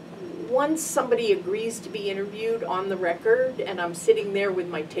 Once somebody agrees to be interviewed on the record and I'm sitting there with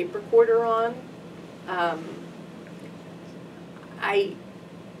my tape recorder on, I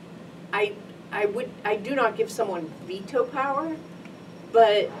do not give someone veto power,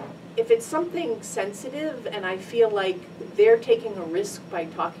 but if it's something sensitive and I feel like they're taking a risk by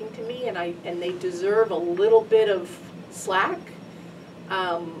talking to me and they deserve a little bit of slack,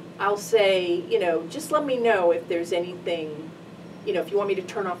 I'll say, you know, just let me know if there's anything, you know, if you want me to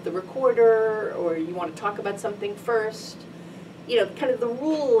turn off the recorder or you want to talk about something first. You know, kind of the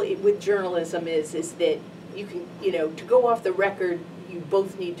rule with journalism is that you can, you know, to go off the record, you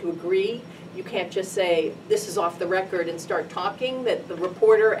both need to agree. You can't just say, this is off the record and start talking, that the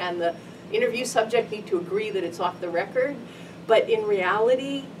reporter and the interview subject need to agree that it's off the record. But in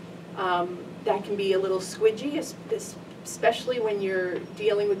reality, that can be a little squidgy, especially when you're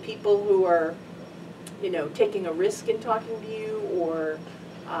dealing with people who are, you know, taking a risk in talking to you, or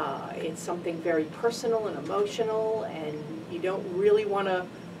it's something very personal and emotional, and you don't really want to,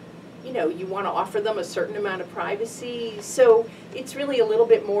 you know, you want to offer them a certain amount of privacy. So it's really a little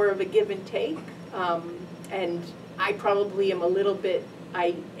bit more of a give and take. And I probably am a little bit,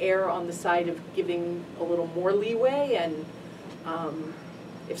 I err on the side of giving a little more leeway. And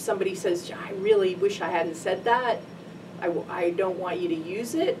if somebody says, I really wish I hadn't said that, I don't want you to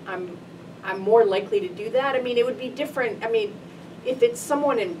use it, I'm more likely to do that. I mean, it would be different. I mean, if it's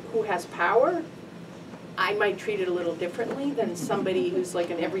someone who has power, I might treat it a little differently than somebody who's like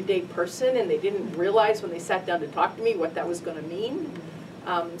an everyday person and they didn't realize when they sat down to talk to me what that was going to mean.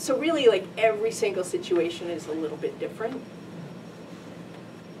 So really, like, every single situation is a little bit different.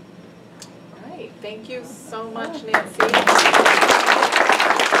 All right, thank you so much, Nancy.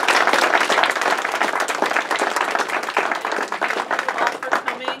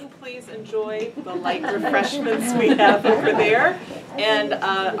 Please enjoy the light refreshments we have over there. And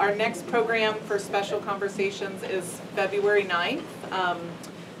our next program for Special Conversations is February 9th.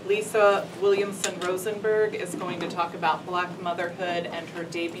 Lisa Williamson-Rosenberg is going to talk about Black motherhood and her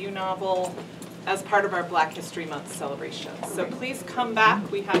debut novel as part of our Black History Month celebration. So please come back.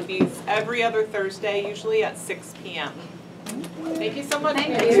 We have these every other Thursday, usually at 6 p.m. Thank you so much. Thank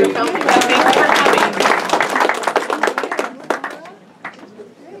you. Thanks for coming.